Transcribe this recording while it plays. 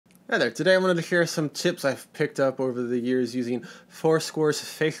Hi there, today I wanted to share some tips I've picked up over the years using forScore's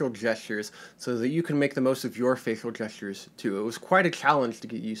facial gestures so that you can make the most of your facial gestures too. It was quite a challenge to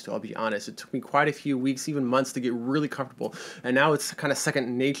get used to, I'll be honest. It took me quite a few weeks, even months to get really comfortable, and now it's kind of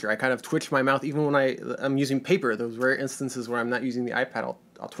second nature. I kind of twitch my mouth even when I'm using paper. Those rare instances where I'm not using the iPad,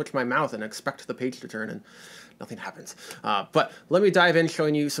 I'll twitch my mouth and expect the page to turn and nothing happens. But let me dive in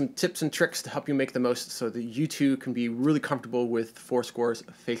showing you some tips and tricks to help you make the most so that you too can be really comfortable with forScore's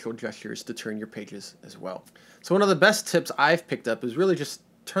facial gestures to turn your pages as well. So one of the best tips I've picked up is really just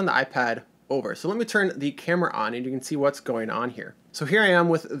turn the iPad over. So let me turn the camera on and you can see what's going on here. So here I am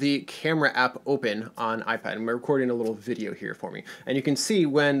with the camera app open on iPad. I'm recording a little video here for me. And you can see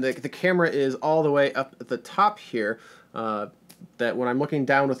when the camera is all the way up at the top here, that when I'm looking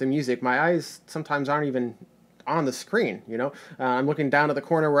down with the music, my eyes sometimes aren't even on the screen, you know. I'm looking down at the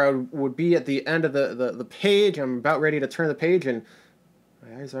corner where I would be at the end of the page. I'm about ready to turn the page and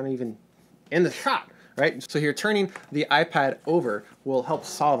my eyes aren't even in the shot, right? So here, turning the iPad over will help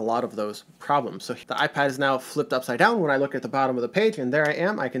solve a lot of those problems. So the iPad is now flipped upside down when I look at the bottom of the page, and there I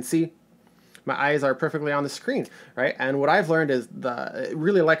am. I can see my eyes are perfectly on the screen, right? And what I've learned is it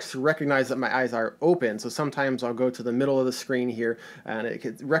really likes to recognize that my eyes are open. So sometimes I'll go to the middle of the screen here and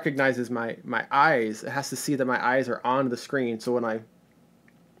it recognizes my eyes. It has to see that my eyes are on the screen. So when I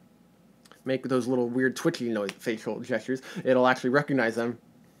make those little weird twitchy facial gestures, it'll actually recognize them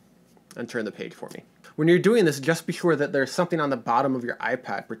and turn the page for me. When you're doing this, just be sure that there's something on the bottom of your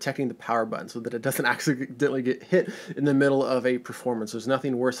iPad protecting the power button so that it doesn't accidentally get hit in the middle of a performance. There's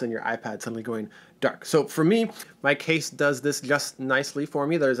nothing worse than your iPad suddenly going dark. So for me, my case does this just nicely for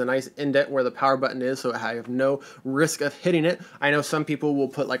me. There's a nice indent where the power button is, so I have no risk of hitting it. I know some people will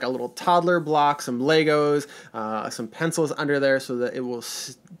put like a little toddler block, some Legos, some pencils under there so that it will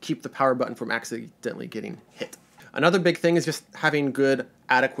keep the power button from accidentally getting hit. Another big thing is just having good,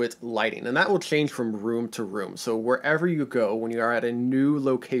 adequate lighting, and that will change from room to room. So wherever you go, when you are at a new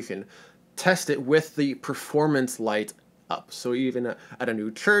location, test it with the performance light up. So even at a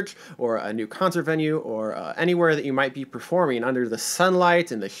new church or a new concert venue or anywhere that you might be performing under the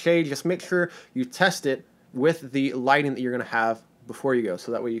sunlight and the shade, just make sure you test it with the lighting that you're going to have before you go.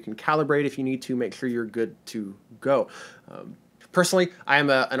 So that way you can calibrate if you need to, make sure you're good to go. Personally, I am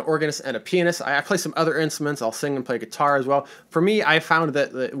an organist and a pianist. I play some other instruments. I'll sing and play guitar as well. For me, I found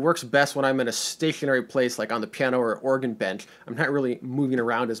that it works best when I'm in a stationary place like on the piano or organ bench. I'm not really moving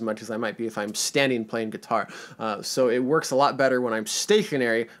around as much as I might be if I'm standing playing guitar. So it works a lot better when I'm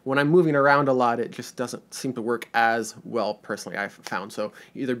stationary. When I'm moving around a lot, it just doesn't seem to work as well, personally, I've found. So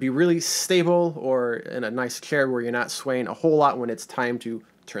either be really stable or in a nice chair where you're not swaying a whole lot when it's time to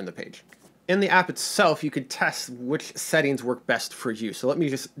turn the page. In the app itself, you could test which settings work best for you. So let me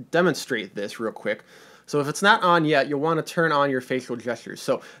just demonstrate this real quick. So if it's not on yet, you'll want to turn on your facial gestures.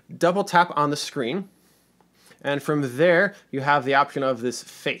 So double tap on the screen, and from there, you have the option of this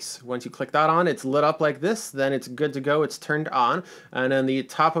face. Once you click that on, it's lit up like this, then it's good to go, it's turned on. And then the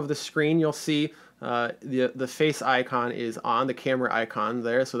top of the screen, you'll see the face icon is on, the camera icon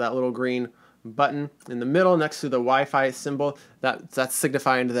there, so that little green button in the middle next to the Wi-Fi symbol, that's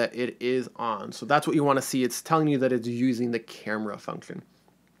signifying that it is on. So that's what you want to see. It's telling you that it's using the camera function.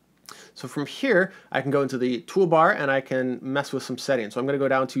 So from here, I can go into the toolbar and I can mess with some settings. So I'm going to go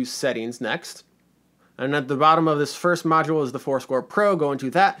down to settings next. And at the bottom of this first module is the forScore Pro. Go into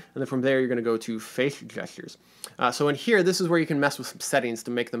that, and then from there you're going to go to face gestures. So in here, this is where you can mess with some settings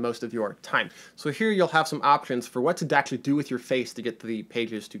to make the most of your time. So here you'll have some options for what to actually do with your face to get the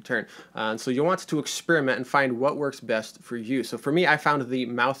pages to turn. So you'll want to experiment and find what works best for you. So for me, I found the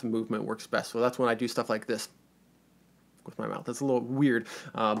mouth movement works best. So that's when I do stuff like this with my mouth. That's a little weird,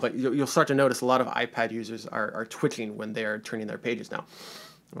 but you'll start to notice a lot of iPad users are twitching when they're turning their pages now.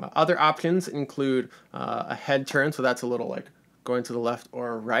 Other options include a head turn, so that's a little like going to the left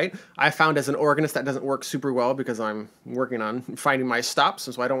or right. I found as an organist that doesn't work super well because I'm working on finding my stops,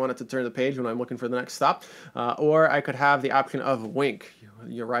 and so I don't want it to turn the page when I'm looking for the next stop. Or I could have the option of wink,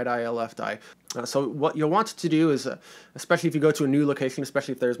 your right eye, left eye. So what you'll want to do is, especially if you go to a new location,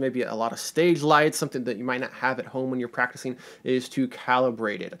 especially if there's maybe a lot of stage lights, something that you might not have at home when you're practicing, is to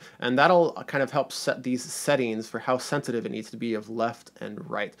calibrate it. And that'll kind of help set these settings for how sensitive it needs to be of left and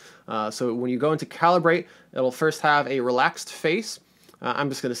right. So when you go into calibrate, it'll first have a relaxed face. I'm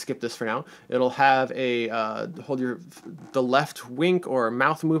just going to skip this for now. It'll have a the left wink or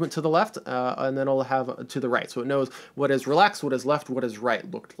mouth movement to the left, and then it'll have to the right. So it knows what is relaxed, what is left, what is right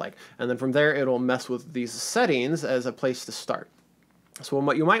looked like. And then from there, it'll mess with these settings as a place to start. So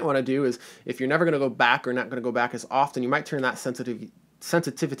what you might want to do is, if you're never going to go back or not going to go back as often, you might turn that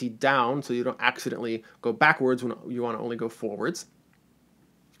sensitivity down so you don't accidentally go backwards when you want to only go forwards.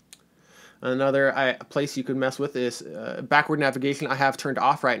 Another place you could mess with is backward navigation. I have turned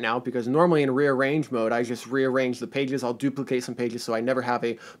off right now because normally in rearrange mode, I just rearrange the pages. I'll duplicate some pages so I never have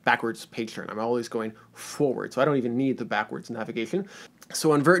a backwards page turn. I'm always going forward, so I don't even need the backwards navigation.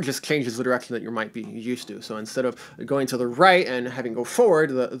 So invert just changes the direction that you might be used to. So instead of going to the right and having go forward,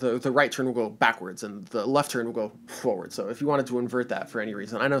 the right turn will go backwards and the left turn will go forward. So if you wanted to invert that for any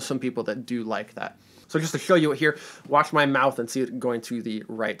reason, I know some people that do like that. So just to show you it here, watch my mouth and see it going to the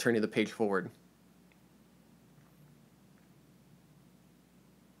right, turning the page forward.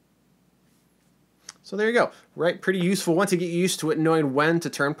 So there you go, right? Pretty useful once you get used to it, knowing when to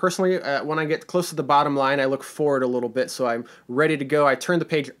turn. Personally, when I get close to the bottom line, I look forward a little bit so I'm ready to go. I turn the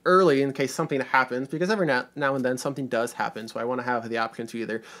page early in case something happens, because every now and then something does happen. So I want to have the option to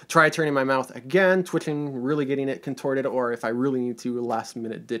either try turning my mouth again, twitching, really getting it contorted, or if I really need to last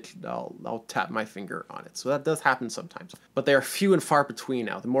minute ditch, I'll tap my finger on it. So that does happen sometimes. But they are few and far between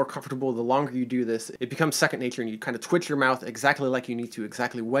now. The more comfortable, the longer you do this, it becomes second nature and you kind of twitch your mouth exactly like you need to,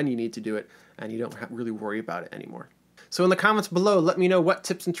 exactly when you need to do it, and you don't really worry about it anymore. So in the comments below, let me know what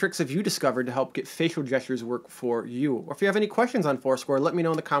tips and tricks have you discovered to help get facial gestures work for you. Or if you have any questions on forScore, let me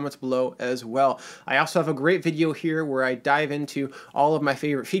know in the comments below as well. I also have a great video here where I dive into all of my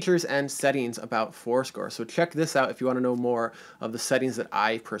favorite features and settings about forScore. So check this out if you want to know more of the settings that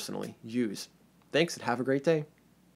I personally use. Thanks and have a great day.